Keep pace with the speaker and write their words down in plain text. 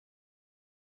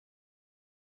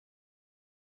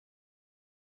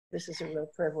This is a real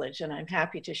privilege, and I'm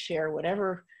happy to share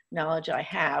whatever knowledge I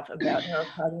have about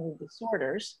neurocognitive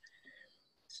disorders.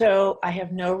 So I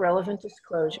have no relevant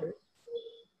disclosure.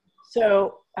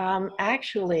 So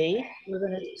actually, we're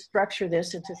going to structure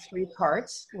this into 3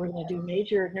 parts. We're going to do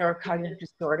major neurocognitive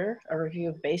disorder, a review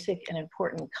of basic and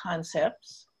important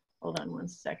concepts. Hold on one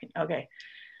second. Okay.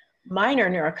 Minor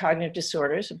neurocognitive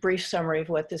disorders, a brief summary of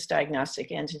what this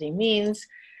diagnostic entity means,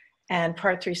 and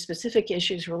part 3, specific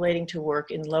issues relating to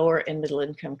work in lower and middle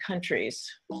income countries.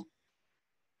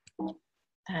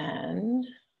 And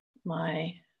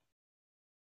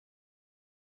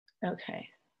okay,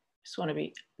 just want to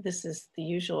be, this is the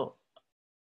usual,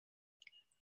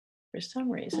 for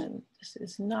some reason, this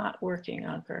is not working,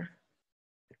 Ankur.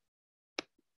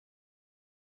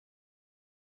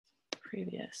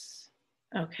 Previous,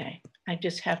 okay, I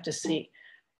just have to see.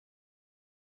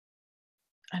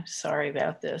 I'm sorry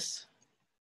about this.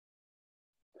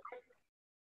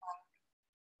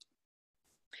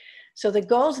 So the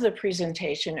goals of the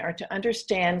presentation are to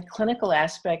understand clinical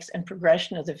aspects and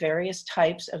progression of the various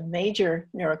types of major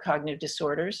neurocognitive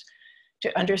disorders,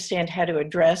 to understand how to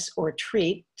address or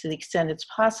treat, to the extent it's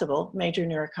possible, major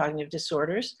neurocognitive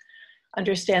disorders,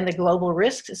 understand the global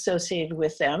risks associated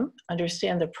with them,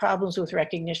 understand the problems with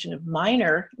recognition of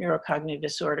minor neurocognitive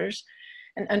disorders,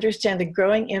 and understand the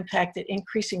growing impact that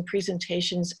increasing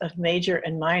presentations of major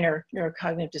and minor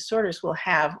neurocognitive disorders will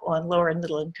have on lower and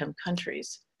middle income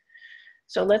countries.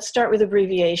 So let's start with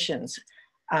abbreviations.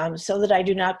 So that I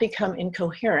do not become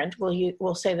incoherent,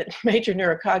 we'll say that major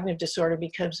neurocognitive disorder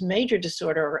becomes major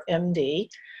disorder, or MD,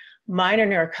 minor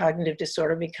neurocognitive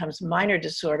disorder becomes minor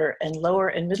disorder, and lower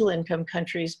and middle income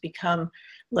countries become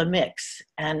LMICs.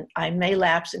 And I may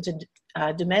lapse into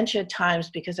dementia at times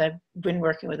because I've been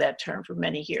working with that term for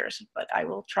many years, but I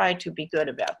will try to be good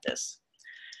about this.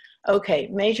 Okay,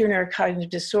 major neurocognitive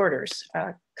disorders,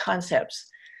 concepts.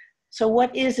 So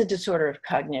what is a disorder of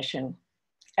cognition?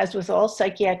 As with all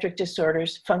psychiatric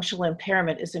disorders, functional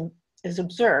impairment is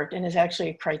observed and is actually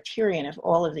a criterion of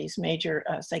all of these major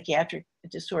psychiatric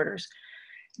disorders.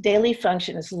 Daily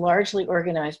function is largely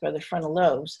organized by the frontal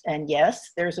lobes, and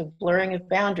yes, there's a blurring of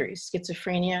boundaries.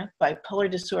 Schizophrenia,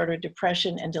 bipolar disorder,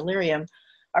 depression, and delirium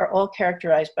are all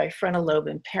characterized by frontal lobe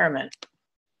impairment.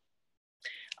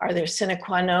 Are there sine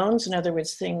qua nons, in other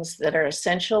words, things that are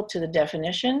essential to the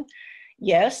definition?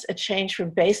 Yes, a change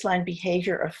from baseline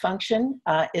behavior or function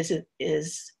that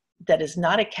is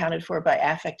not accounted for by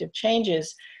affective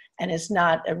changes and is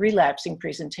not a relapsing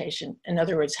presentation. In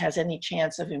other words, has any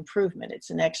chance of improvement. It's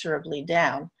inexorably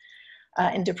down.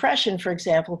 In depression, for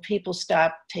example, people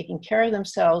stop taking care of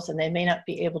themselves and they may not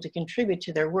be able to contribute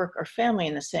to their work or family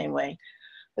in the same way.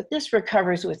 But this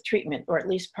recovers with treatment, or at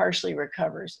least partially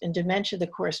recovers. In dementia, the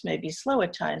course may be slow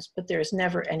at times, but there is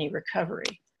never any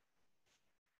recovery.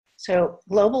 So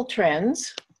global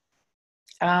trends,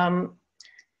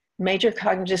 major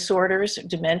cognitive disorders,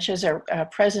 dementias are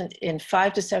present in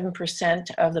 5 to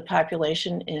 7% of the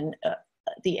population, in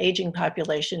the aging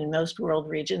population in most world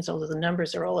regions, although the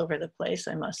numbers are all over the place,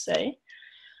 I must say.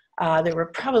 There were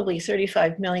probably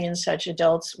 35 million such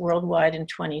adults worldwide in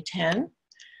 2010.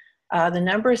 The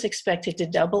number is expected to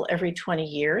double every 20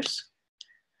 years.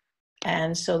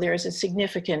 And so there is a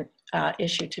significant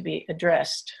issue to be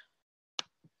addressed.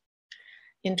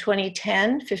 In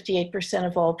 2010, 58%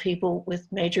 of all people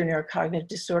with major neurocognitive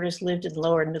disorders lived in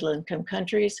lower and middle income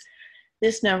countries.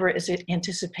 This number is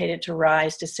anticipated to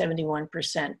rise to 71%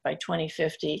 by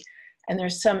 2050. And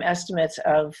there's some estimates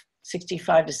of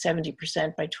 65 to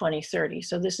 70% by 2030.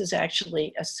 So this is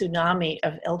actually a tsunami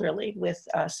of elderly with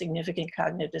significant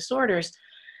cognitive disorders.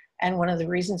 And one of the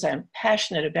reasons I'm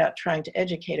passionate about trying to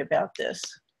educate about this.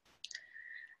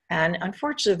 And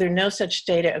unfortunately, there are no such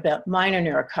data about minor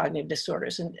neurocognitive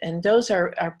disorders. And those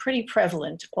are pretty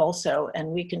prevalent also. And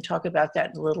we can talk about that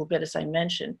in a little bit, as I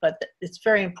mentioned. But it's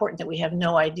very important that we have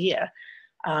no idea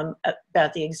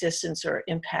about the existence or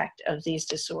impact of these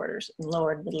disorders in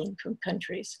lower and middle income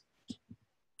countries.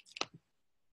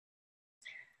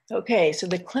 Okay, so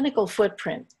the clinical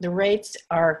footprint, the rates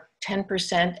are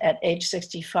 10% at age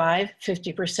 65,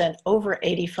 50% over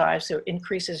 85, so it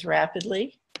increases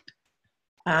rapidly.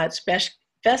 It's best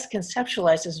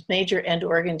conceptualized as major end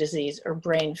organ disease or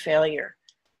brain failure.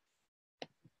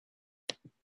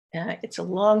 It's a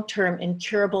long-term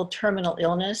incurable terminal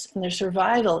illness, and their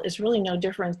survival is really no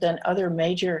different than other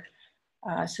major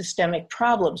systemic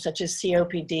problems such as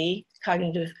COPD,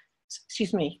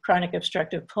 chronic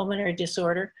obstructive pulmonary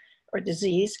disorder or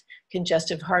disease,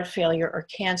 congestive heart failure, or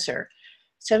cancer.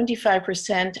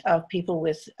 75% of people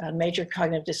with major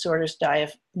cognitive disorders die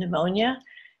of pneumonia,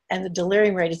 And the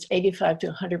delirium rate is 85 to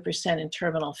 100% in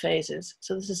terminal phases.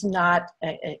 So this is not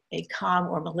a calm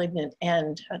or malignant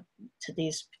end to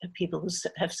these people who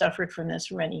have suffered from this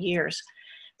for many years.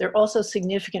 There are also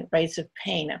significant rates of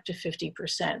pain, up to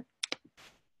 50%.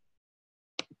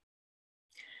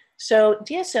 So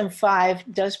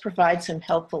DSM-5 does provide some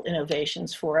helpful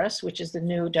innovations for us, which is the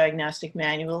new diagnostic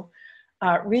manual.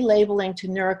 Relabeling to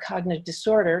neurocognitive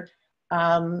disorder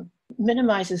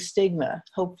minimizes stigma,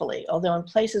 hopefully, although in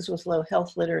places with low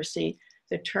health literacy,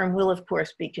 the term will, of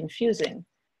course, be confusing.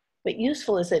 But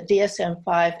useful is that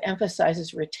DSM-5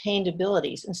 emphasizes retained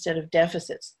abilities instead of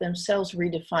deficits, themselves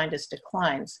redefined as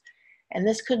declines. And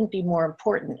this couldn't be more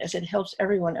important, as it helps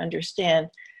everyone understand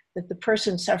that the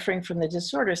person suffering from the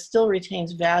disorder still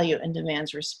retains value and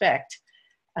demands respect.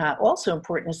 Also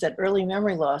important is that early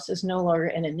memory loss is no longer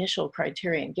an initial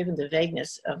criterion, given the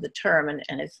vagueness of the term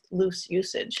and its loose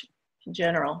usage in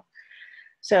general.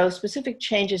 So specific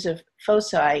changes of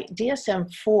foci,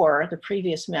 DSM-4, the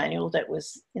previous manual that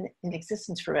was in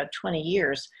existence for about 20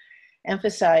 years,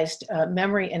 emphasized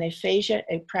memory and aphasia,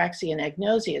 apraxia, and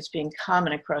agnosia as being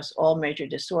common across all major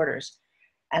disorders.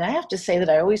 And I have to say that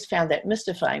I always found that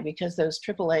mystifying because those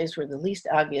AAAs were the least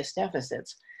obvious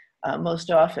deficits most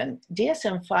often.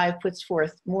 DSM-5 puts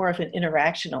forth more of an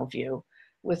interactional view,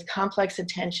 with complex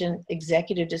attention,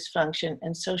 executive dysfunction,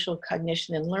 and social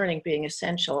cognition and learning being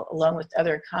essential, along with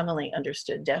other commonly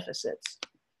understood deficits.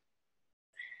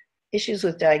 Issues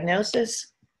with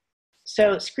diagnosis.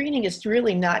 So screening is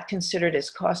really not considered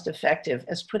as cost-effective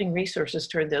as putting resources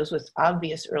toward those with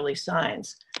obvious early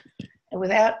signs. And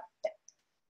without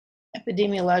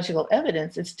epidemiological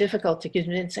evidence, it's difficult to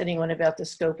convince anyone about the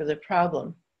scope of the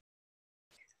problem.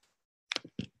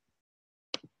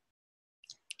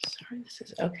 Sorry, this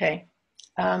is okay.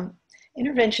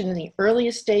 Intervention in the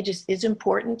earliest stages is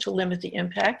important to limit the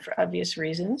impact for obvious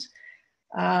reasons,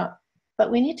 but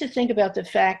we need to think about the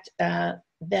fact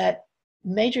that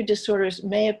major disorders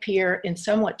may appear in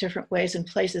somewhat different ways in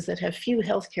places that have few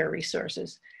healthcare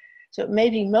resources. So it may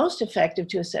be most effective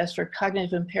to assess for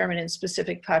cognitive impairment in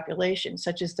specific populations,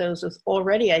 such as those with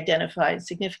already identified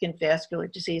significant vascular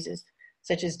diseases,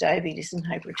 such as diabetes and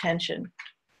hypertension.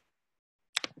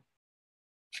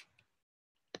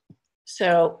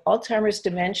 So Alzheimer's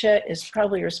dementia is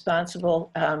probably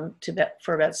responsible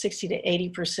for about 60 to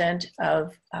 80%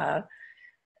 of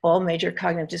all major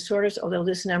cognitive disorders, although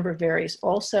this number varies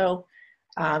also.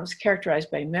 It's characterized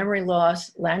by memory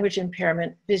loss, language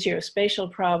impairment,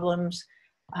 visuospatial problems,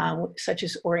 such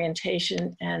as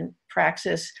orientation and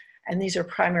praxis, and these are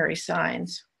primary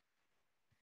signs.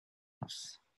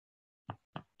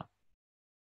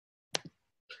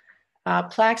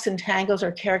 Plaques and tangles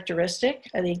are characteristic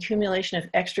of the accumulation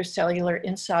of extracellular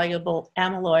insoluble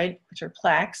amyloid, which are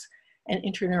plaques, and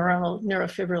intraneuronal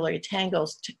neurofibrillary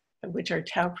tangles, which are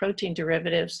tau protein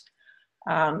derivatives,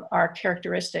 are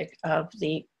characteristic of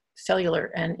the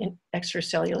cellular and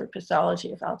extracellular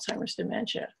pathology of Alzheimer's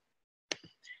dementia.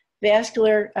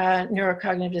 Vascular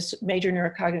major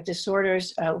neurocognitive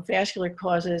disorders, vascular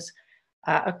causes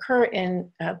occur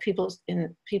in people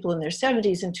in their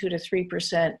 70s in 2 to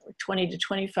 3%, 20 to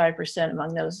 25%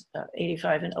 among those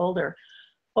 85 and older.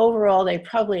 Overall, they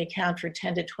probably account for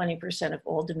 10 to 20% of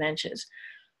all dementias.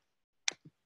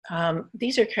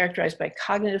 These are characterized by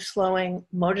cognitive slowing,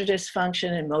 motor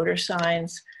dysfunction and motor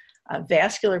signs,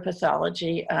 vascular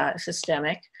pathology,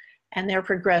 systemic, and they're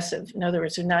progressive. In other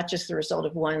words, they're not just the result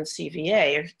of one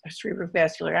CVA or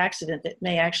cerebrovascular accident that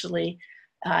may actually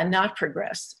not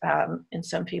progress in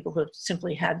some people who have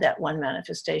simply had that one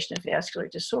manifestation of vascular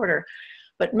disorder.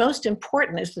 But most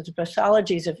important is that the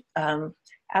pathologies of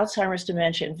Alzheimer's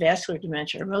dementia and vascular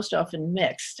dementia are most often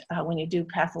mixed when you do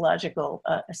pathological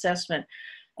assessment.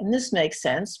 And this makes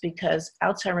sense because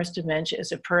Alzheimer's dementia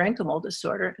is a parenchymal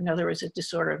disorder, in other words, a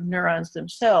disorder of neurons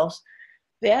themselves.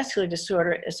 Vascular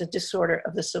disorder is a disorder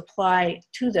of the supply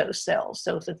to those cells.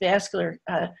 So if the vascular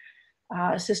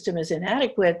system is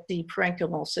inadequate, the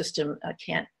parenchymal system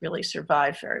can't really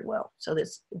survive very well. So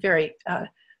it's very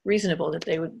reasonable that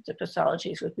the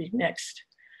pathologies would be mixed.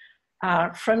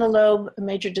 Frontal lobe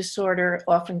major disorder,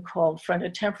 often called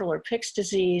frontotemporal or Pick's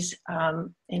disease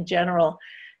in general,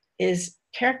 is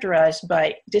characterized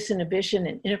by disinhibition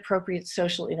and inappropriate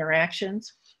social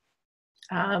interactions.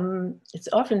 It's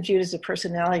often viewed as a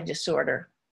personality disorder,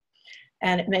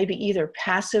 and it may be either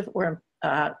passive or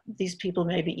these people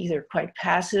may be either quite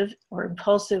passive or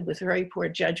impulsive with very poor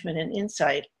judgment and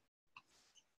insight,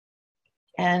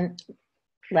 and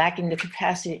lacking the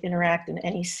capacity to interact in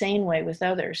any sane way with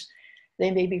others.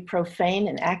 They may be profane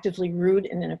and actively rude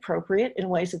and inappropriate in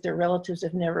ways that their relatives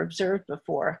have never observed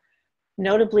before.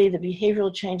 Notably, the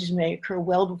behavioral changes may occur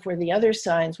well before the other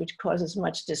signs, which causes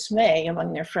much dismay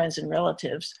among their friends and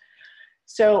relatives.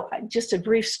 So just a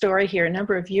brief story here. A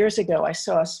number of years ago, I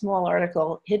saw a small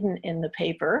article hidden in the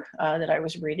paper that I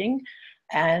was reading,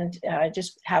 and I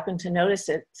just happened to notice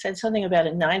it said something about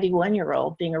a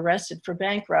 91-year-old being arrested for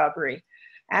bank robbery.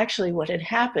 Actually, what had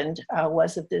happened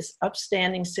was that this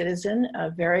upstanding citizen, a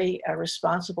very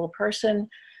responsible person,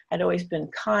 had always been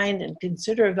kind and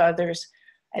considerate of others,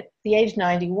 at the age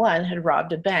 91 had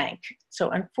robbed a bank. So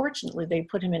unfortunately, they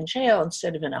put him in jail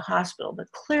instead of in a hospital. But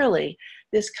clearly,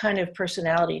 this kind of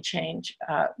personality change,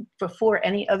 before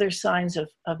any other signs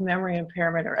of memory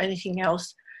impairment or anything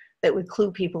else that would clue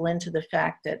people into the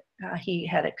fact that he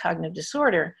had a cognitive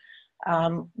disorder,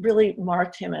 really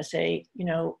marked him as a,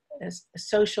 as a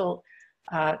social,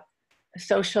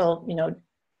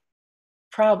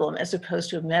 problem as opposed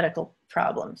to a medical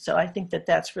problem. So I think that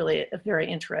that's really a very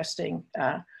interesting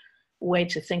way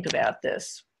to think about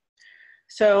this.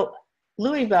 So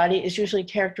Lewy body is usually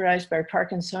characterized by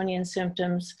Parkinsonian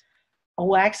symptoms, a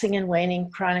waxing and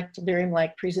waning chronic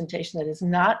delirium-like presentation that is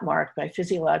not marked by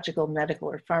physiological, medical,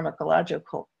 or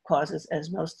pharmacological causes,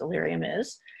 as most delirium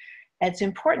is. And it's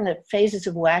important that phases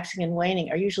of waxing and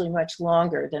waning are usually much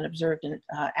longer than observed in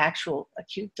actual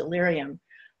acute delirium.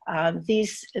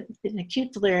 In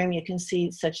acute delirium, you can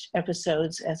see such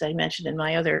episodes, as I mentioned in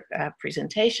my other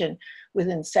presentation,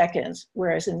 within seconds,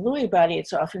 whereas in Lewy body,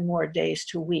 it's often more days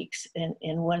to weeks in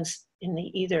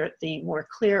either the more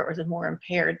clear or the more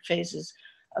impaired phases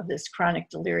of this chronic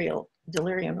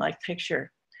delirium-like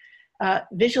picture.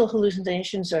 Visual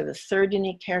hallucinations are the third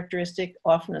unique characteristic,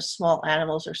 often of small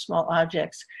animals or small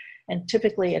objects, and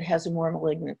typically it has a more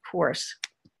malignant course.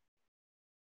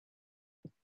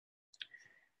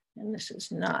 And this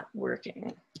is not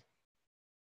working.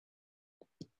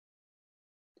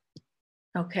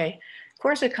 Okay,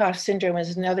 Korsakoff syndrome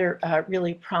is another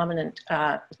really prominent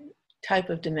type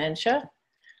of dementia.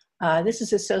 This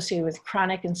is associated with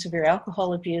chronic and severe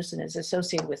alcohol abuse and is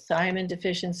associated with thiamine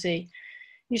deficiency.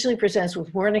 Usually presents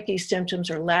with Wernicke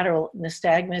symptoms or lateral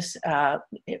nystagmus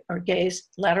or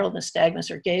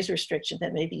gaze restriction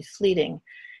that may be fleeting.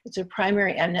 It's a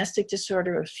primary amnestic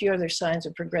disorder with a few other signs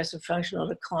of progressive functional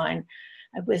decline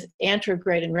with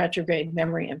anterograde and retrograde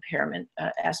memory impairment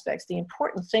aspects. The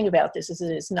important thing about this is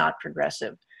that it's not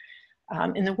progressive.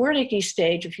 In the Wernicke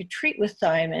stage, if you treat with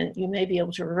thiamine, you may be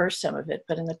able to reverse some of it,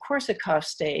 but in the Korsakoff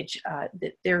stage,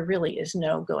 there really is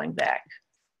no going back.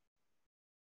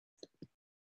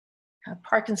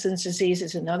 Parkinson's disease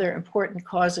is another important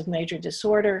cause of major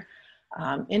disorder.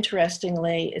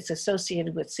 Interestingly, it's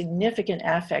associated with significant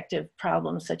affective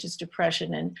problems such as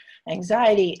depression and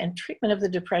anxiety, and treatment of the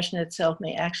depression itself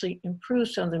may actually improve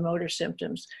some of the motor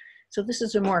symptoms. So this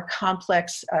is a more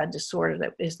complex disorder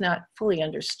that is not fully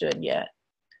understood yet.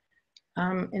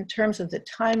 In terms of the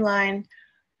timeline,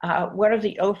 what are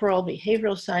the overall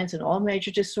behavioral signs in all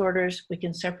major disorders? We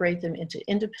can separate them into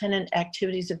independent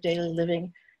activities of daily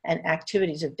living and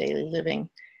activities of daily living.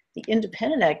 The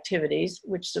independent activities,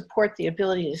 which support the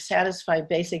ability to satisfy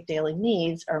basic daily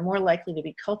needs, are more likely to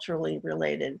be culturally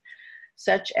related,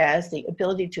 such as the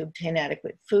ability to obtain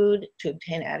adequate food, to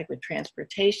obtain adequate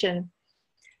transportation,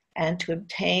 and to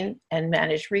obtain and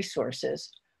manage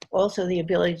resources. Also, the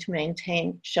ability to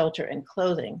maintain shelter and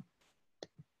clothing.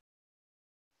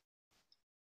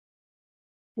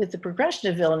 With the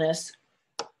progression of illness,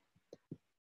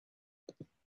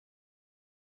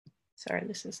 sorry,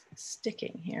 this is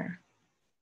sticking here.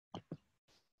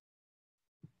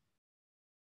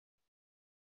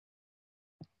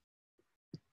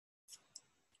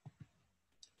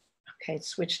 Okay, it's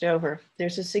switched over.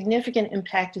 There's a significant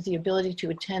impact of the ability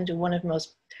to attend to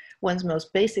one's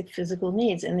most basic physical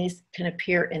needs, and these can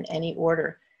appear in any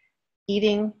order: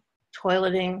 eating,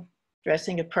 toileting,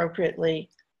 dressing appropriately,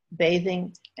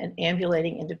 bathing, and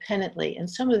ambulating independently. And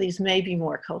some of these may be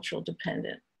more cultural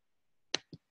dependent.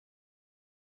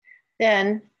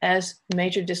 Then, as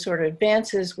major disorder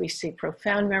advances, we see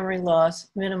profound memory loss,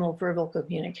 minimal verbal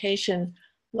communication,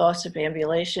 loss of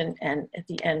ambulation, and at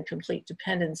the end, complete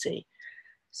dependency.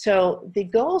 So the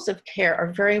goals of care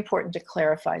are very important to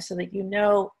clarify so that you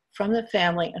know from the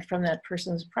family and from that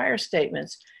person's prior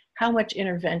statements how much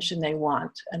intervention they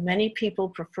want. And many people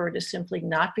prefer to simply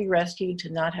not be rescued,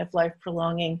 to not have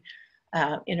life-prolonging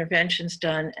interventions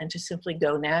done, and to simply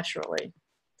go naturally.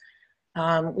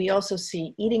 We also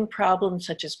see eating problems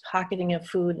such as pocketing of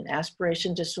food and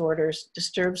aspiration disorders,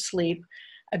 disturbed sleep,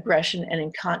 aggression, and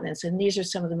incontinence. And these are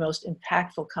some of the most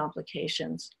impactful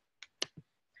complications.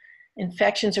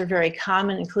 Infections are very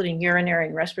common, including urinary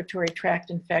and respiratory tract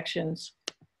infections.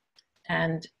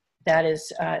 And that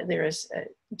is, there is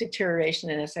deterioration,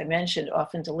 and as I mentioned,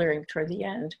 often delirium toward the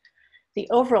end. The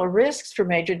overall risks for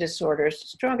major disorders,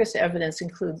 strongest evidence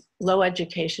include low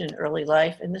education in early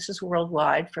life, and this is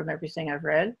worldwide from everything I've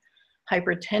read,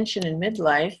 hypertension in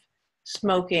midlife,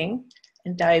 smoking,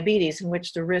 and diabetes, in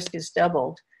which the risk is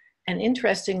doubled. And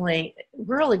interestingly,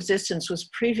 rural existence was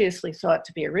previously thought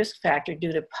to be a risk factor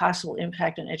due to possible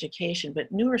impact on education,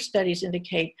 but newer studies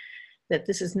indicate that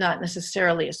this is not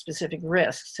necessarily a specific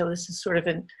risk. So this is sort of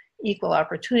an equal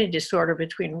opportunity disorder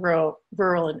between rural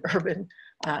and urban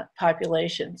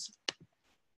populations.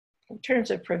 In terms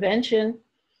of prevention,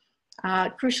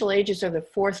 crucial ages are the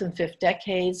 4th and 5th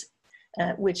decades,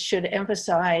 which should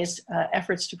emphasize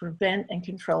efforts to prevent and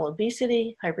control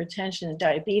obesity, hypertension, and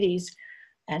diabetes,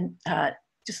 and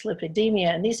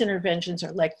dyslipidemia. And these interventions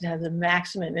are likely to have the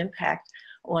maximum impact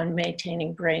on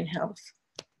maintaining brain health.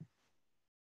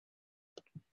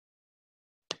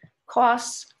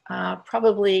 Costs,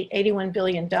 probably $81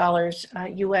 billion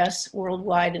US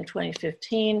worldwide in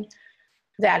 2015.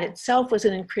 That itself was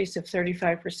an increase of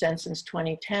 35% since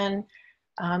 2010.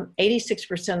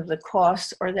 86% of the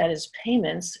costs, or that is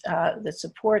payments that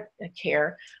support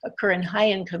care, occur in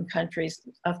high-income countries,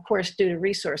 of course, due to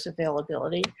resource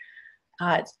availability.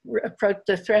 It's approached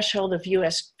the threshold of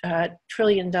US $1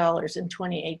 trillion in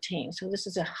 2018. So this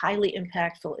is a highly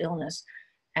impactful illness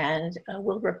and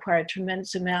will require a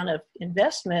tremendous amount of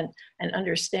investment and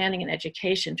understanding and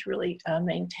education to really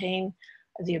maintain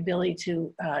the ability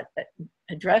to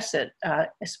address it,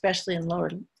 especially in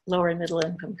lower and middle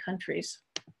income countries.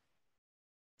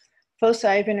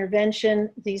 Foci of intervention,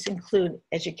 these include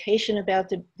education about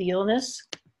the illness,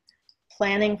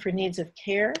 planning for needs of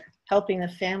care, helping the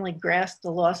family grasp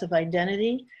the loss of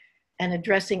identity, and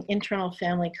addressing internal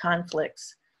family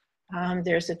conflicts.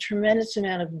 There's a tremendous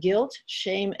amount of guilt,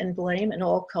 shame, and blame in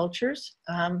all cultures.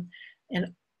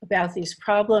 And about these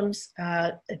problems,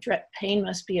 pain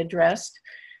must be addressed.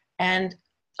 And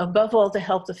above all, to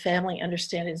help the family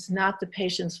understand it's not the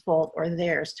patient's fault or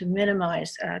theirs, to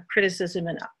minimize criticism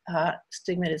and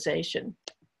stigmatization.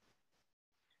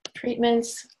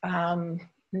 Treatments,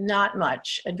 not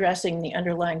much, addressing the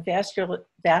underlying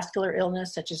vascular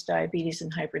illness, such as diabetes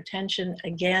and hypertension.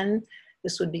 Again,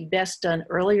 this would be best done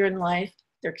earlier in life.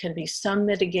 There can be some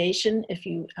mitigation if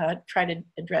you try to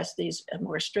address these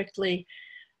more strictly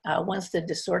once the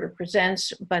disorder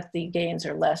presents, but the gains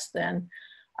are less than.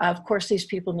 Of course, these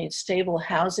people need stable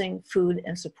housing, food,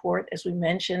 and support. As we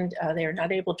mentioned, they are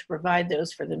not able to provide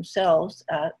those for themselves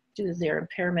due to their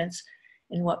impairments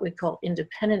in what we call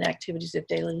independent activities of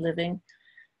daily living.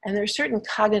 And there are certain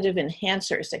cognitive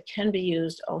enhancers that can be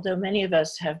used, although many of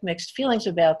us have mixed feelings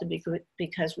about them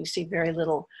because we see very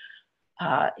little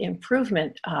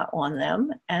improvement on them,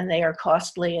 and they are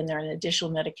costly, and they're an additional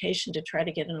medication to try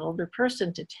to get an older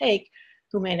person to take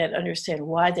who may not understand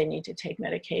why they need to take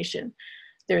medication.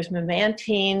 There's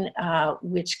memantine,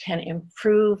 which can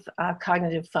improve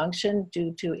cognitive function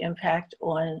due to impact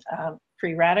on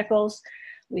free radicals.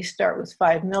 We start with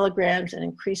 5 milligrams and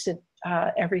increase it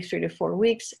every 3 to 4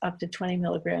 weeks up to 20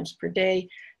 milligrams per day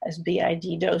as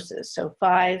BID doses. So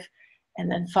 5,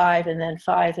 and then 5, and then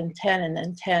 5, and 10, and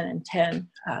then 10, and 10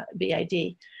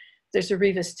 BID. There's a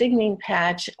rivastigmine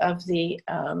patch of the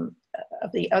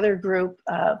other group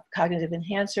of cognitive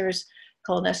enhancers,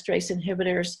 cholinesterase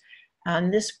inhibitors.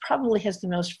 This probably has the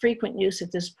most frequent use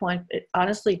at this point. It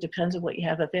honestly depends on what you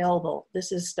have available.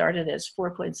 This is started as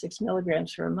 4.6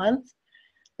 milligrams for a month,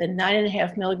 the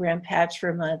 9.5 milligram patch for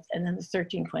a month, and then the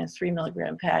 13.3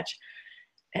 milligram patch.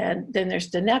 And then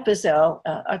there's donepezil,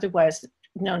 otherwise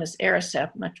known as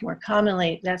Aricept, much more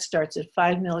commonly. That starts at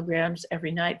 5 milligrams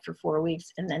every night for 4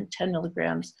 weeks, and then 10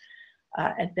 milligrams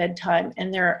at bedtime.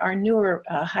 And there are newer,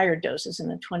 higher doses in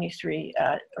the 23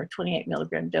 or 28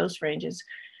 milligram dose ranges.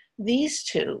 These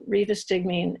two,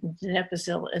 rivastigmine,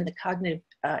 donepezil, and the cognitive,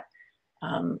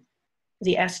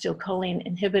 the acetylcholine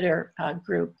inhibitor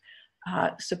group,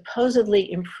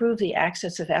 supposedly improve the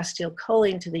access of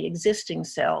acetylcholine to the existing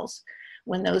cells.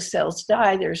 When those cells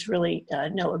die, there's really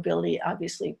no ability,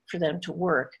 obviously, for them to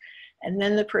work. And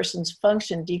then the person's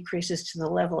function decreases to the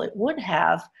level it would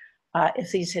have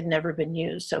if these had never been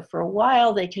used. So for a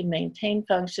while, they can maintain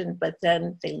function, but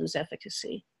then they lose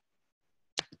efficacy.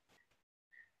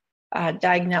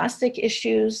 Diagnostic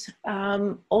issues,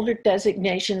 older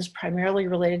designations primarily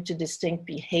related to distinct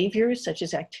behaviors, such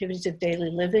as activities of daily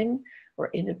living or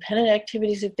independent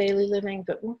activities of daily living.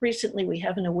 But more recently, we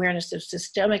have an awareness of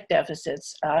systemic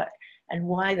deficits and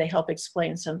why they help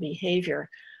explain some behavior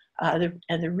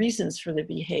and the reasons for the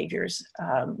behaviors,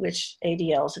 which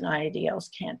ADLs and IADLs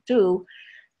can't do.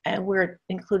 And we're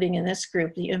including in this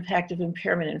group the impact of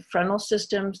impairment in frontal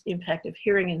systems, the impact of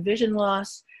hearing and vision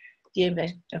loss, the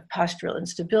impact of postural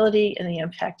instability, and the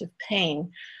impact of pain.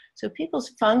 So people's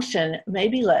function may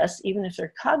be less, even if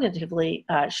they're cognitively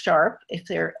sharp. If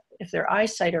their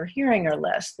eyesight or hearing are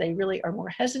less, they really are more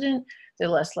hesitant. They're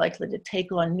less likely to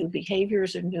take on new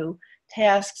behaviors or new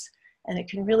tasks, and it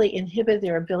can really inhibit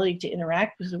their ability to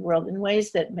interact with the world in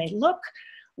ways that may look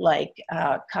like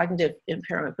cognitive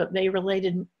impairment, but may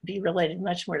be related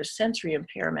much more to sensory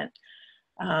impairment.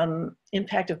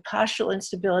 Impact of postural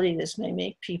instability. This may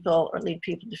make people or lead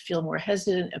people to feel more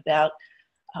hesitant about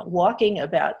walking,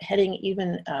 about heading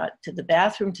even to the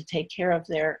bathroom to take care of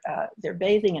their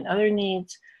bathing and other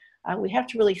needs. We have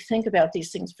to really think about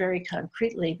these things very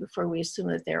concretely before we assume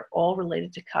that they're all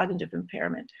related to cognitive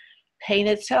impairment. Pain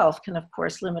itself can, of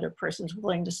course, limit a person's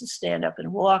willingness to stand up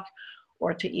and walk,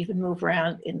 or to even move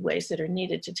around in ways that are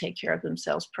needed to take care of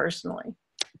themselves personally.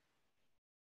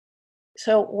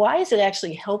 So why is it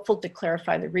actually helpful to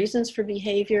clarify the reasons for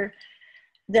behavior?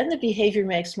 Then the behavior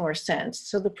makes more sense.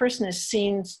 So the person is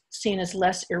seen as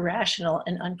less irrational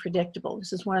and unpredictable.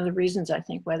 This is one of the reasons, I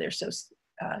think, why they're so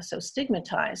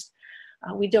stigmatized.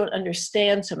 We don't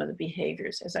understand some of the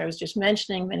behaviors. As I was just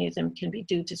mentioning, many of them can be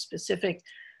due to specific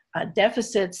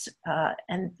deficits,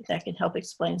 and that can help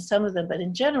explain some of them. But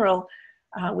in general,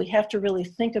 we have to really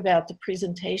think about the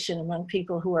presentation among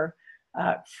people who are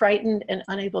frightened and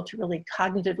unable to really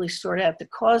cognitively sort out the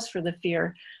cause for the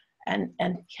fear, and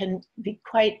can be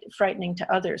quite frightening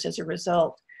to others as a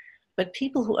result. But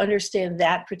people who understand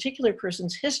that particular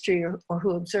person's history, or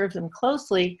who observe them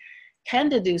closely, can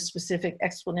deduce specific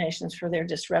explanations for their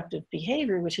disruptive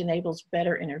behavior, which enables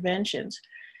better interventions.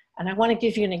 And I want to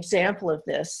give you an example of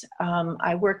this.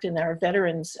 I worked in our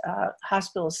veterans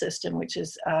hospital system, which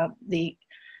is the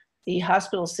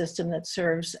hospital system that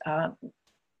serves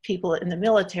people in the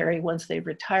military once they've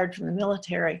retired from the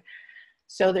military.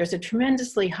 So there's a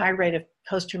tremendously high rate of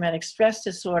post-traumatic stress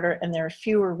disorder, and there are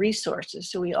fewer resources.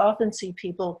 So we often see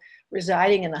people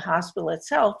residing in the hospital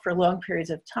itself for long periods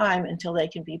of time until they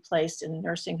can be placed in a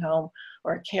nursing home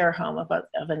or a care home of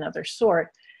another sort.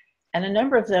 And a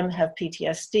number of them have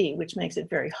PTSD, which makes it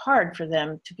very hard for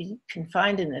them to be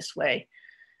confined in this way.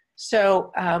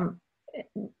 So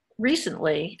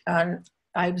recently,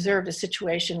 I observed a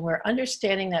situation where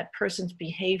understanding that person's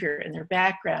behavior and their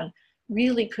background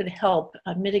really could help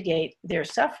mitigate their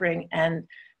suffering and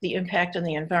the impact on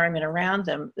the environment around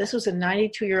them. This was a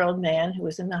 92-year-old man who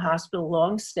was in the hospital,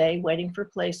 long stay, waiting for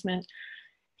placement,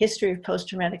 history of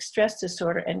post-traumatic stress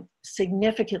disorder, and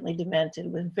significantly demented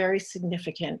with very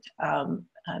significant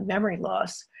memory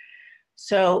loss.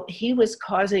 So he was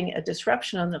causing a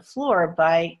disruption on the floor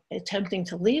by attempting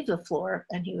to leave the floor,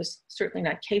 and he was certainly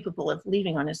not capable of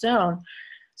leaving on his own.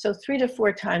 So 3 to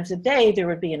 4 times a day, there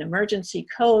would be an emergency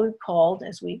code called,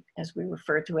 as we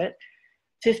refer to it.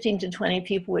 15 to 20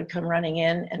 people would come running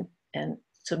in and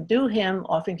subdue him,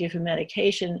 often give him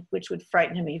medication, which would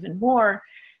frighten him even more.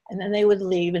 And then they would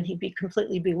leave, and he'd be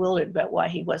completely bewildered about why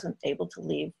he wasn't able to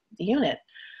leave the unit.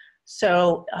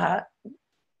 So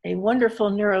a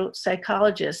wonderful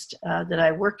neuropsychologist that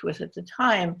I worked with at the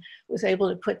time was able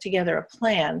to put together a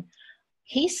plan.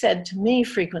 He said to me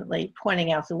frequently,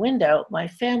 pointing out the window, "My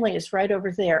family is right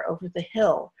over there, over the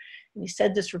hill." And he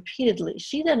said this repeatedly.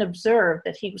 She then observed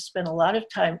that he would spend a lot of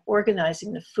time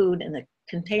organizing the food in the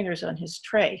containers on his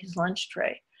tray, his lunch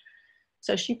tray.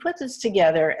 So she put this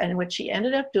together, and what she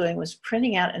ended up doing was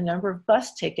printing out a number of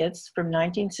bus tickets from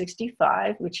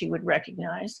 1965, which he would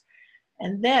recognize.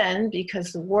 And then,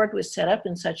 because the ward was set up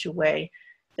in such a way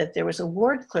that there was a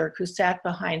ward clerk who sat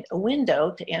behind a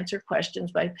window to answer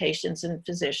questions by patients and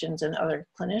physicians and other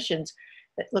clinicians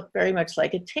that looked very much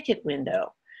like a ticket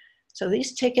window. So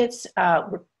these tickets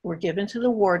were given to the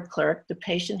ward clerk. The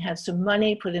patient had some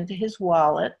money put into his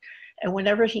wallet, and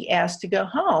whenever he asked to go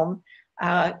home,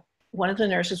 one of the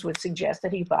nurses would suggest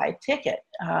that he buy a ticket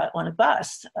on a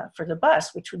bus, for the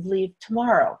bus, which would leave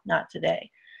tomorrow, not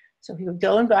today. So he would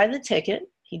go and buy the ticket.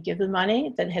 He'd give the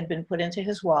money that had been put into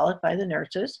his wallet by the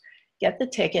nurses, get the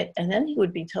ticket, and then he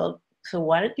would be told, "So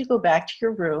why don't you go back to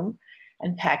your room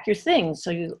and pack your things so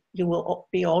you will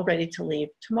be all ready to leave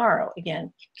tomorrow."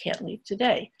 Again, you can't leave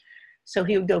today. So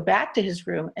he would go back to his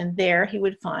room, and there he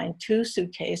would find 2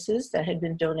 suitcases that had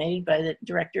been donated by the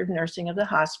director of nursing of the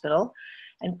hospital,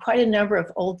 and quite a number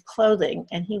of old clothing.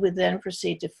 And he would then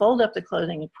proceed to fold up the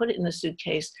clothing and put it in the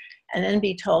suitcase, and then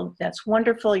be told, "That's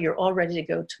wonderful, you're all ready to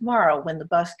go tomorrow when the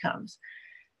bus comes."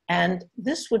 And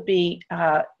this would be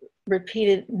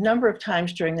repeated a number of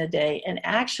times during the day. And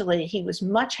actually, he was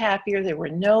much happier. There were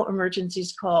no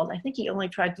emergencies called. I think he only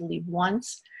tried to leave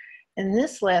once, And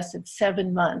this lasted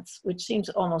 7 months, which seems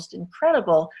almost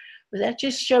incredible, but that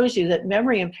just shows you that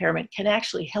memory impairment can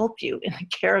actually help you in the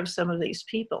care of some of these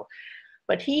people.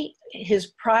 But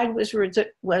his pride was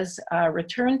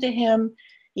returned to him.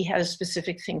 He had a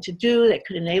specific thing to do that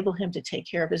could enable him to take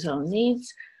care of his own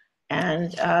needs.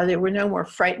 And there were no more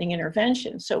frightening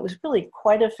interventions. So it was really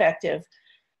quite effective.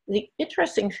 The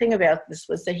interesting thing about this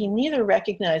was that he neither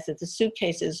recognized that the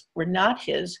suitcases were not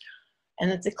his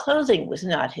and that the clothing was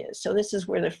not his. So this is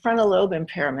where the frontal lobe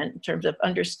impairment, in terms of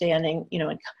understanding,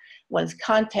 in one's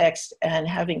context and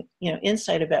having,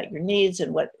 insight about your needs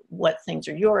and what things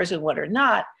are yours and what are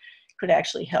not, could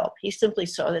actually help. He simply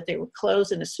saw that they were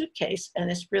clothes in a suitcase, and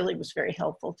this really was very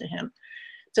helpful to him.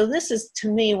 So this is,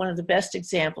 to me, one of the best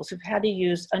examples of how to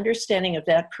use understanding of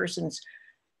that person's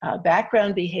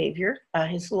background behavior,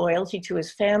 his loyalty to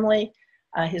his family,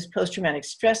 his post-traumatic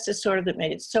stress disorder that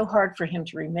made it so hard for him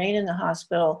to remain in the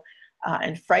hospital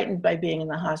and frightened by being in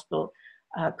the hospital,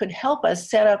 could help us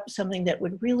set up something that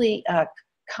would really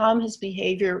calm his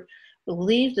behavior,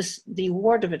 relieve the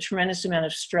ward of a tremendous amount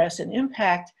of stress and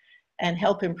impact, and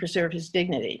help him preserve his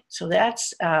dignity. So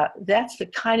that's the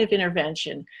kind of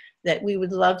intervention that we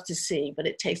would love to see, but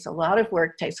it takes a lot of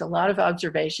work, takes a lot of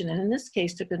observation, and in this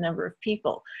case took a number of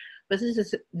people. But this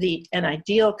is an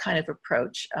ideal kind of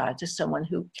approach to someone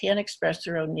who can't express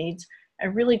their own needs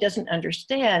and really doesn't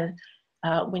understand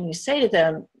when you say to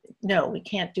them, no, we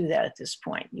can't do that at this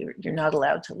point. You're not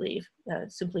allowed to leave.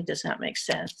 It simply does not make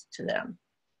sense to them.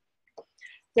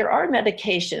 There are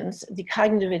medications, the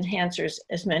cognitive enhancers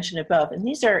as mentioned above, and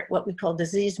these are what we call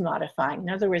disease modifying. In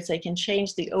other words, they can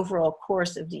change the overall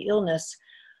course of the illness,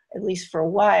 at least for a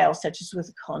while, such as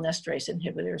with cholinesterase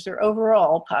inhibitors, or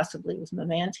overall, possibly with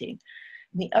memantine.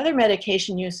 And the other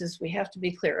medication uses, we have to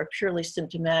be clear, are purely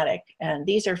symptomatic, and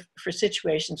these are for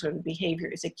situations where the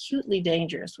behavior is acutely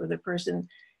dangerous, where the person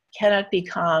cannot be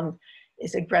calm,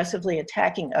 is aggressively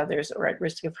attacking others, or at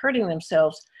risk of hurting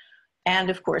themselves.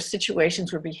 And of course,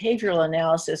 situations where behavioral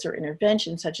analysis or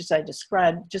intervention, such as I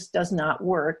described, just does not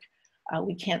work.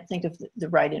 We can't think of the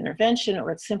right intervention,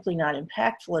 or it's simply not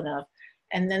impactful enough.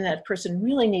 And then that person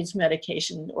really needs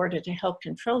medication in order to help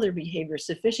control their behavior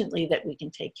sufficiently that we can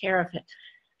take care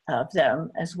of them,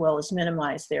 as well as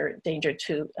minimize their danger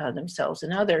to themselves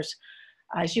and others.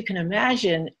 As you can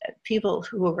imagine, people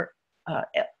who are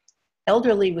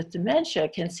elderly with dementia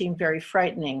can seem very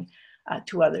frightening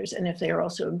to others. And if they are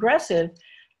also aggressive,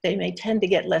 they may tend to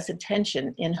get less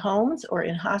attention in homes or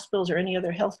in hospitals or any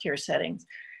other healthcare settings.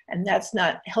 And that's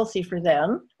not healthy for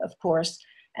them, of course,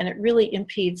 and it really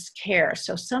impedes care.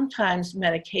 So sometimes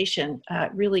medication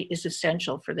really is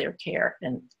essential for their care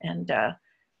and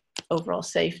overall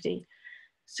safety.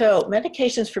 So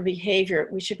medications for behavior,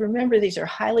 we should remember these are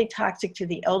highly toxic to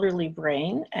the elderly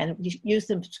brain, and we use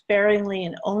them sparingly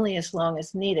and only as long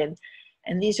as needed.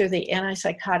 And these are the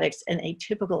antipsychotics and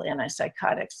atypical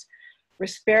antipsychotics.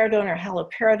 Risperidone or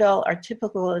haloperidol are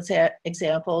typical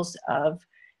examples of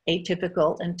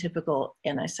atypical and typical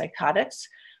antipsychotics.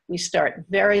 We start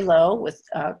very low with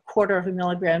an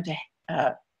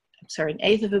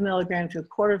eighth of a milligram to a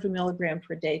quarter of a milligram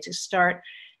per day to start.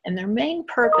 And their main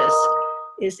purpose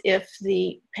is if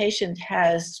the patient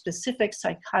has specific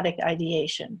psychotic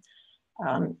ideation.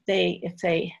 If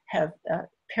they have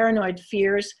paranoid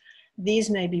fears, these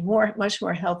may be much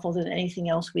more helpful than anything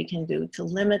else we can do to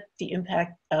limit the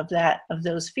impact of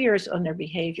those fears on their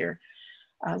behavior.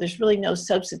 There's really no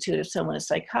substitute if someone is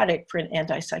psychotic for an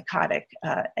antipsychotic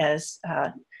as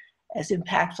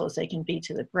impactful as they can be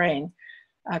to the brain.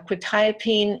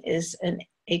 Quetiapine is an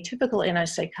atypical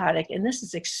antipsychotic, and this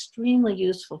is extremely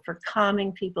useful for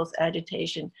calming people's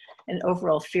agitation and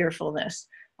overall fearfulness.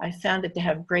 I found it to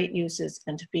have great uses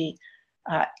and to be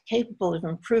capable of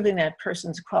improving that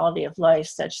person's quality of life,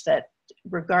 such that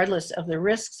regardless of the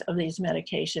risks of these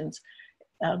medications,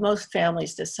 most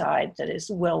families decide that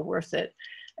it's well worth it.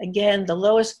 Again, the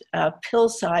lowest pill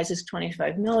size is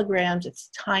 25 milligrams. It's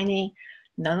tiny.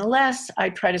 Nonetheless, I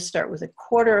try to start with a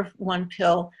quarter of one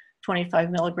pill,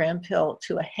 25 milligram pill,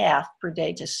 to a half per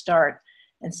day to start.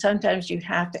 And sometimes you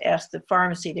have to ask the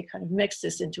pharmacy to kind of mix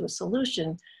this into a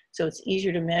solution so it's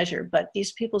easier to measure. But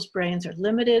these people's brains are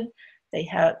limited.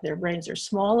 Their brains are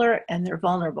smaller and they're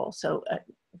vulnerable. So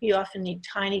we often need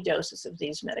tiny doses of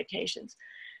these medications.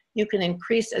 You can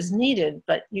increase as needed,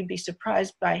 but you'd be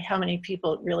surprised by how many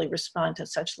people really respond to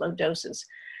such low doses.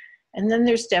 And then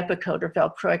there's Depakote or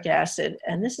valproic acid.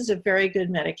 And this is a very good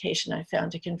medication I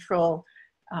found to control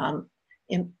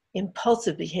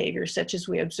impulsive behavior, such as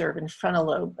we observe in frontal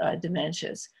lobe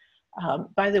dementias.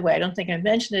 By the way, I don't think I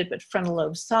mentioned it, but frontal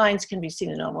lobe signs can be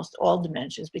seen in almost all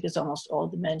dementias because almost all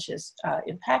dementias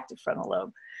impact the frontal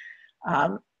lobe.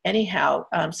 So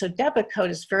Depakote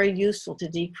is very useful to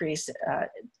decrease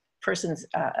person's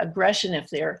aggression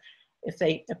if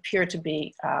they appear to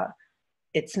be,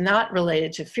 it's not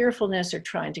related to fearfulness or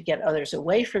trying to get others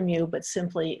away from you, but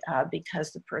simply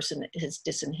because the person is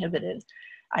disinhibited.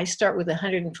 I start with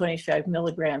 125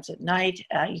 milligrams at night.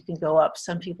 You can go up.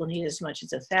 Some people need as much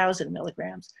as 1,000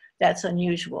 milligrams. That's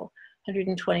unusual.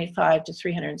 125 to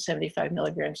 375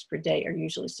 milligrams per day are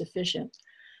usually sufficient.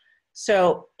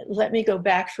 So let me go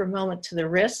back for a moment to the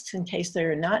risks in case they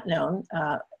are not known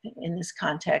in this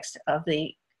context of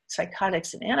the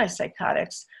psychotics and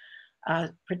antipsychotics,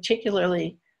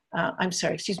 particularly,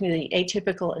 the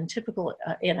atypical and typical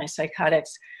antipsychotics.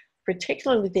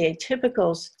 Particularly the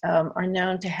atypicals are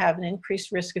known to have an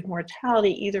increased risk of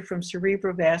mortality either from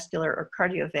cerebrovascular or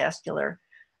cardiovascular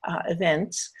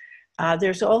events.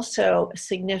 There's also a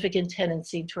significant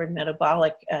tendency toward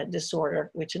metabolic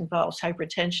disorder, which involves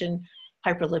hypertension,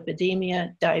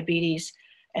 hyperlipidemia, diabetes,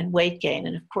 and weight gain.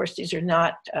 And of course, these are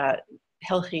not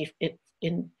healthy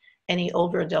in any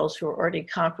older adults who are already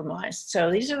compromised. So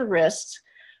these are the risks.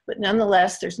 But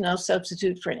nonetheless, there's no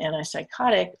substitute for an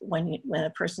antipsychotic when a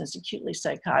person is acutely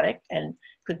psychotic and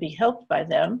could be helped by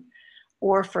them,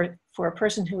 or for a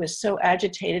person who is so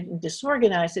agitated and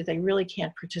disorganized that they really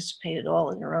can't participate at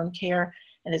all in their own care,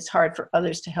 and it's hard for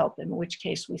others to help them, in which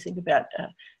case we think about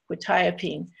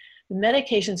quetiapine. The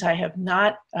medications I have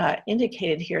not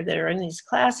indicated here that are in these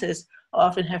classes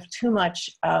often have too much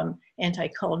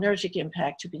anticholinergic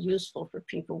impact to be useful for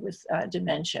people with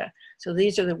dementia. So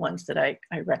these are the ones that I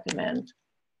recommend.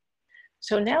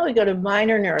 So now we go to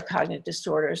minor neurocognitive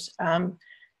disorders.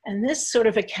 And this sort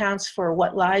of accounts for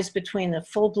what lies between the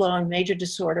full-blown major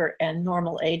disorder and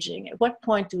normal aging. At what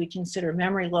point do we consider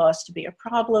memory loss to be a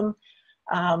problem?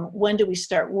 When do we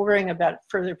start worrying about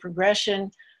further progression?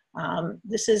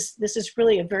 This is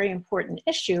really a very important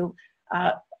issue,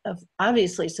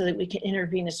 obviously, so that we can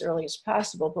intervene as early as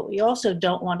possible, but we also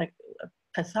don't want to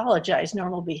pathologize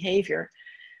normal behavior.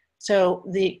 So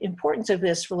the importance of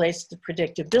this relates to the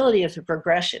predictability of the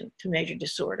progression to major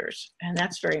disorders, and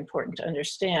that's very important to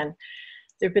understand.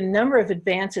 There have been a number of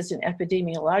advances in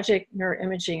epidemiologic,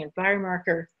 neuroimaging, and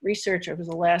biomarker research over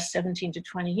the last 17 to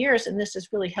 20 years, and this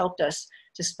has really helped us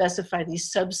to specify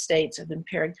these substates of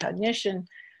impaired cognition.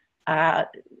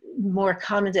 More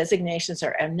common designations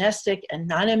are amnestic and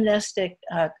non-amnestic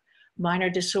minor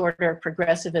disorder,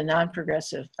 progressive and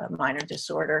non-progressive minor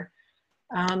disorder.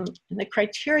 And the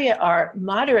criteria are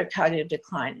moderate cognitive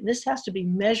decline. And this has to be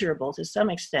measurable to some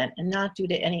extent and not due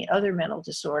to any other mental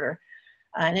disorder.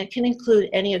 And it can include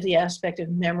any of the aspects of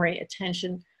memory,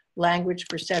 attention, language,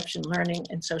 perception, learning,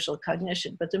 and social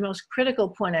cognition. But the most critical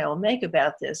point I will make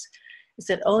about this is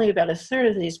that only about a third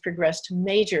of these progress to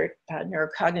major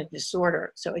neurocognitive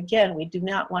disorder. So again, we do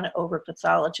not want to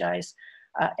over-pathologize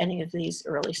any of these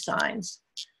early signs.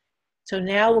 So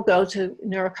now we'll go to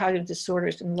neurocognitive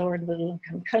disorders in lower and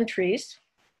middle-income countries.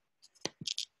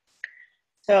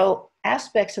 So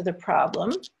aspects of the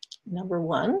problem, number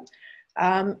one,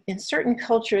 in certain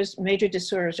cultures, major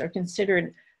disorders are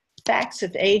considered facts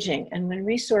of aging, and when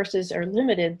resources are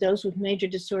limited, those with major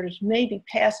disorders may be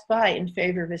passed by in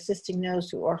favor of assisting those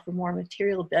who offer more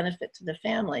material benefit to the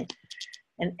family.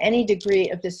 And any degree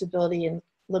of disability in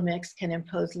LMICs can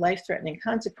impose life-threatening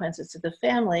consequences to the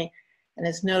family, and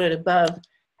as noted above,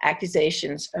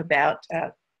 accusations about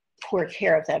poor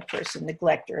care of that person,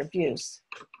 neglect or abuse.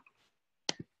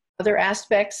 Other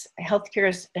aspects,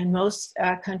 healthcare in most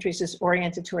countries is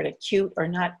oriented toward acute or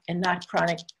not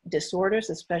chronic disorders,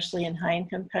 especially in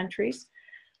high-income countries.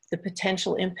 The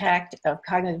potential impact of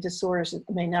cognitive disorders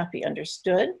may not be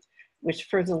understood, which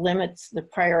further limits the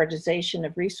prioritization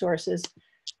of resources.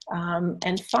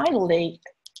 And finally,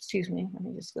 excuse me, let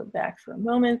me just go back for a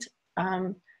moment.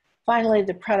 Finally,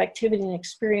 the productivity and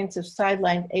experience of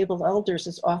sideline-abled elders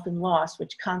is often lost,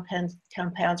 which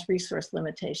compounds resource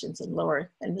limitations in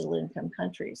lower and middle-income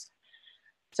countries.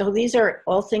 So these are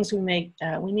all things we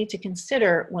need to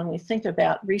consider when we think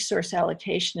about resource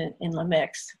allocation in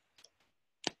LMICs.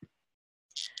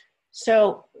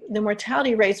 So the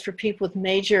mortality rates for people with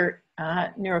major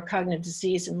neurocognitive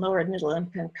disease in lower and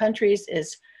middle-income countries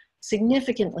is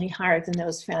significantly higher than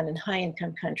those found in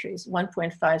high-income countries,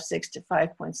 1.56 to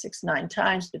 5.69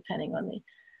 times, depending on the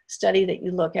study that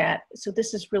you look at. So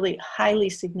this is really highly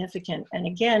significant, and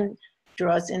again,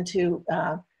 draws into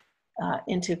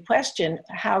question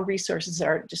how resources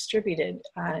are distributed.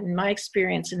 In my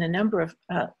experience, in a number of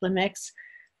LMICs,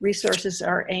 resources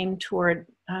are aimed toward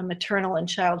maternal and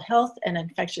child health and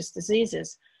infectious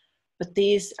diseases. But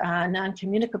these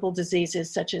non-communicable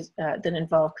diseases, such as that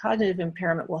involve cognitive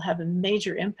impairment, will have a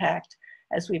major impact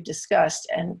as we've discussed,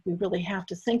 and we really have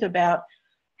to think about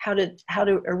how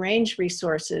to arrange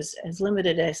resources, as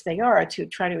limited as they are, to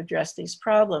try to address these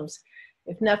problems.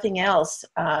 If nothing else,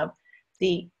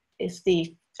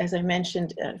 as I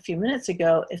mentioned a few minutes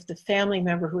ago, if the family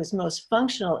member who is most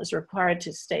functional is required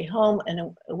to stay home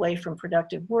and away from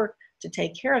productive work to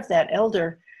take care of that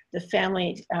elder, the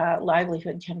family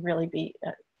livelihood can really be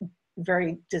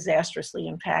very disastrously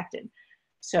impacted.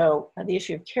 So the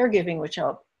issue of caregiving, which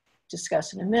I'll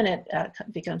discuss in a minute,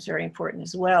 becomes very important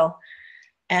as well.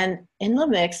 And in the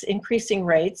mix, increasing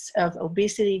rates of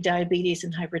obesity, diabetes,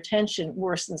 and hypertension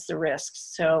worsens the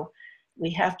risks. So we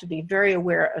have to be very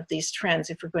aware of these trends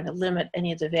if we're going to limit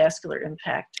any of the vascular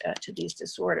impact to these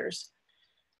disorders.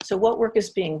 So what work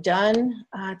is being done?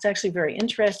 It's actually very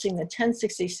interesting. The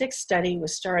 1066 study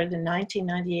was started in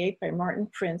 1998 by Martin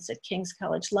Prince at King's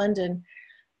College London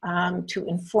to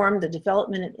inform the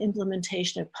development and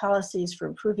implementation of policies for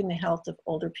improving the health of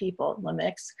older people,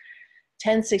 LMICs.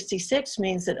 1066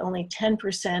 means that only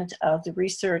 10% of the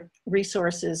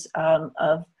resources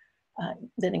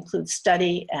that include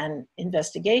study and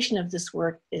investigation of this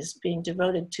work is being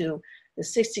devoted to the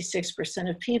 66%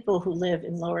 of people who live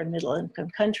in lower and middle income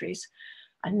countries.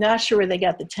 I'm not sure where they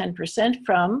got the 10%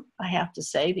 from, I have to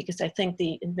say, because I think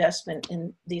the investment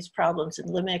in these problems in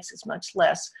LMICs is much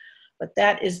less. But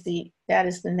that is the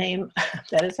name,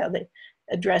 that is how they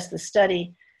address the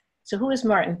study. So who is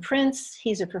Martin Prince?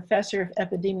 He's a professor of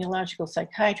epidemiological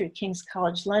psychiatry at King's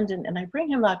College London, and I bring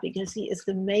him up because he is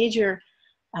the major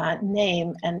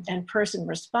name and person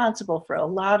responsible for a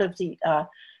lot of the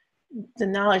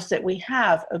knowledge that we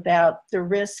have about the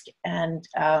risk and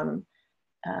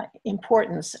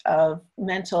importance of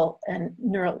mental and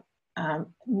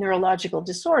neurological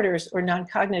disorders or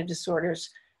non-cognitive disorders,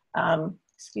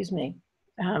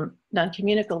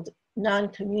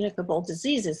 non-communicable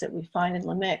diseases that we find in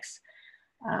LMICs.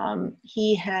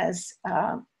 He has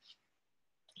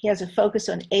a focus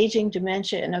on aging,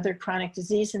 dementia, and other chronic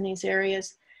disease in these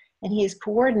areas. And he has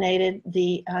coordinated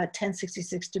the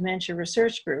 1066 Dementia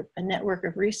Research Group, a network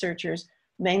of researchers,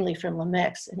 mainly from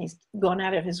LMICs. And he's gone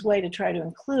out of his way to try to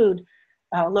include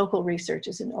local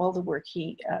researchers in all the work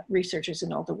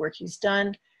he's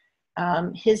done.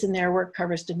 His and their work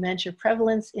covers dementia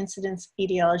prevalence, incidence,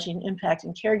 etiology, and impact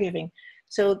in caregiving.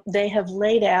 So they have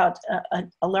laid out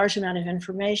a large amount of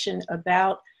information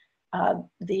about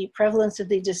the prevalence of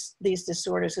these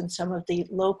disorders and some of the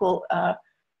local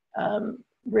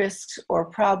risks or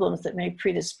problems that may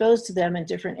predispose to them in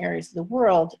different areas of the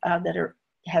world that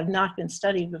have not been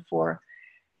studied before.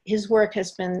 His work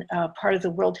has been part of the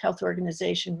World Health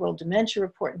Organization World Dementia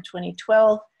Report in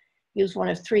 2012. He was one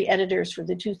of 3 editors for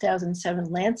the 2007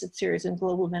 Lancet series on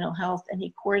global mental health, and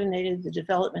he coordinated the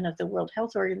development of the World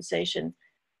Health Organization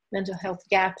Mental Health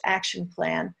Gap Action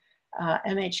Plan,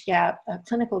 MHGAP,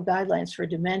 clinical guidelines for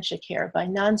dementia care by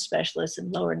non-specialists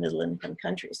in lower and middle income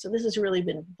countries. So this has really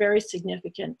been very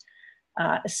significant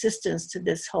assistance to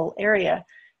this whole area.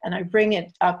 And I bring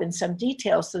it up in some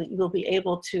detail so that you will be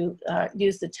able to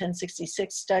use the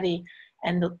 1066 study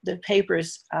and the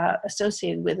papers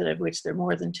associated with it, of which there are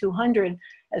more than 200,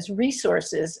 as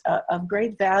resources of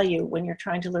great value when you're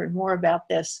trying to learn more about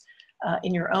this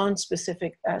in your own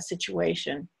specific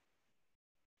situation.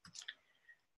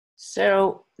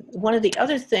 So one of the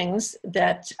other things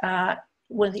that,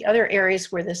 one of the other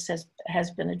areas where this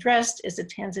has been addressed is a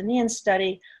Tanzanian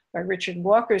study by Richard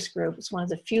Walker's group. It's one of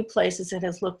the few places that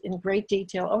has looked in great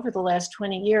detail over the last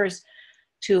 20 years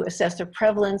to assess the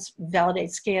prevalence,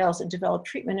 validate scales, and develop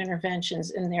treatment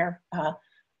interventions in their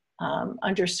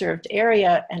underserved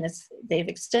area. And they've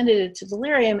extended it to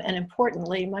delirium, and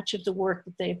importantly, much of the work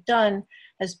that they've done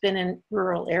has been in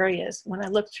rural areas. When I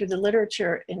look through the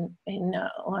literature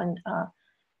on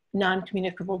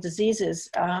non-communicable diseases,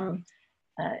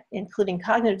 including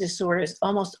cognitive disorders,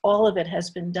 almost all of it has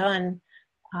been done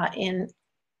in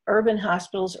urban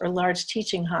hospitals or large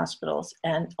teaching hospitals,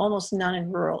 and almost none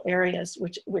in rural areas,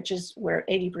 which is where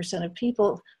 80% of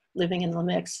people living in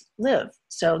LMICs live.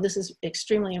 So this is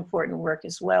extremely important work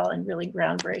as well, and really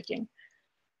groundbreaking.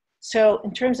 So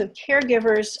in terms of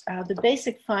caregivers, the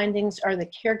basic findings are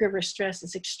that caregiver stress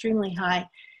is extremely high,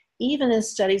 even in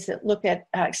studies that look at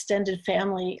extended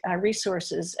family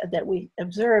resources that we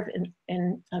observe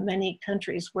in many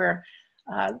countries where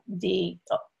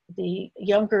the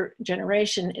younger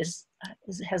generation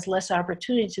has less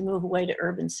opportunity to move away to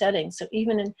urban settings. So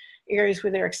even in areas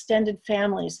where there are extended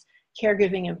families,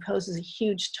 caregiving imposes a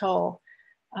huge toll.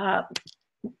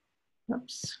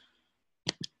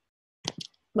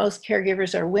 Most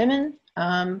caregivers are women,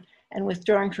 and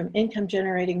withdrawing from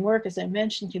income-generating work, as I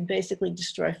mentioned, can basically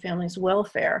destroy families'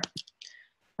 welfare.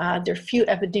 There are few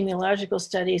epidemiological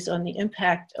studies on the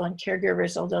impact on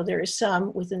caregivers, although there is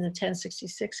some within the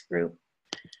 1066 group.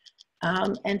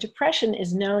 And depression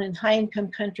is known in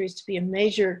high-income countries to be a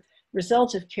major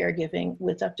result of caregiving,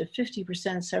 with up to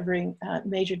 50% suffering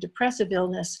major depressive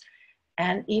illness,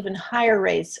 and even higher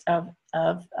rates of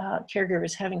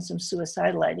caregivers having some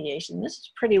suicidal ideation. This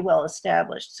is pretty well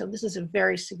established. So this is a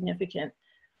very significant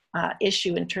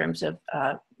issue in terms of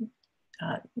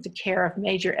the care of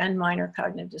major and minor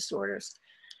cognitive disorders.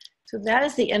 So that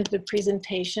is the end of the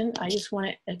presentation. I just want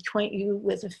to acquaint you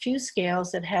with a few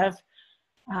scales that have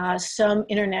some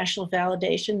international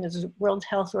validation. There's a World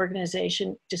Health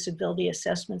Organization Disability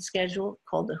Assessment Schedule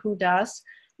called the WHODAS,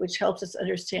 which helps us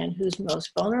understand who's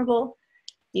most vulnerable.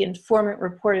 The Informant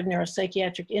Reported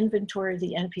Neuropsychiatric Inventory,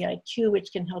 the NPIQ,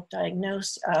 which can help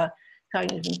diagnose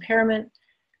cognitive impairment.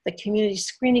 The Community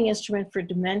Screening Instrument for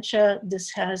Dementia.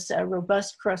 This has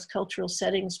robust cross-cultural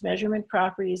settings measurement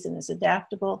properties and is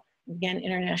adaptable, again,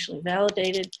 internationally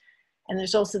validated. And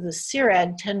there's also the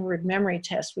CIRAD 10-word memory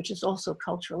test, which is also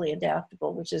culturally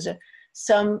adaptable, which is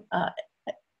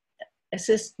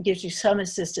gives you some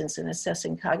assistance in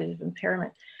assessing cognitive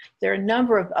impairment. There are a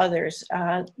number of others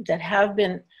that have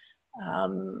been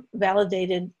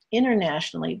validated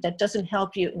internationally. That doesn't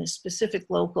help you in a specific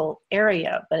local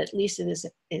area, but at least it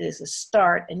is a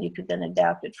start, and you could then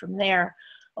adapt it from there.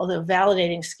 Although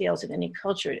validating scales in any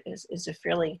culture is a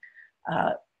fairly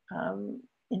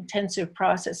intensive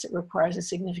process. It requires a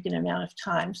significant amount of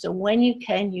time. So when you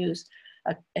can use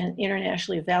an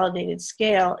internationally validated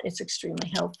scale, it's extremely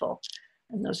helpful.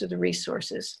 And those are the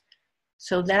resources.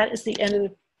 So that is the end of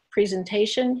the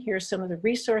presentation. Here are some of the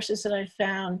resources that I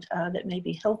found that may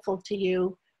be helpful to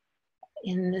you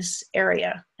in this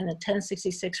area. And the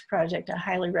 1066 project I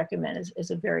highly recommend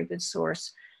is a very good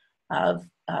source of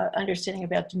understanding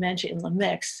about dementia in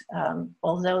LMICs,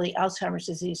 although the Alzheimer's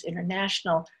Disease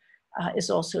International is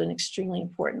also an extremely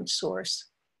important source.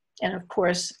 And of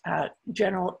course,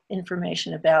 general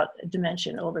information about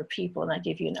dementia in older people, and I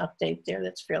give you an update there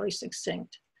that's fairly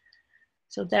succinct.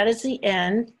 So that is the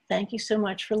end. Thank you so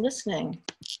much for listening.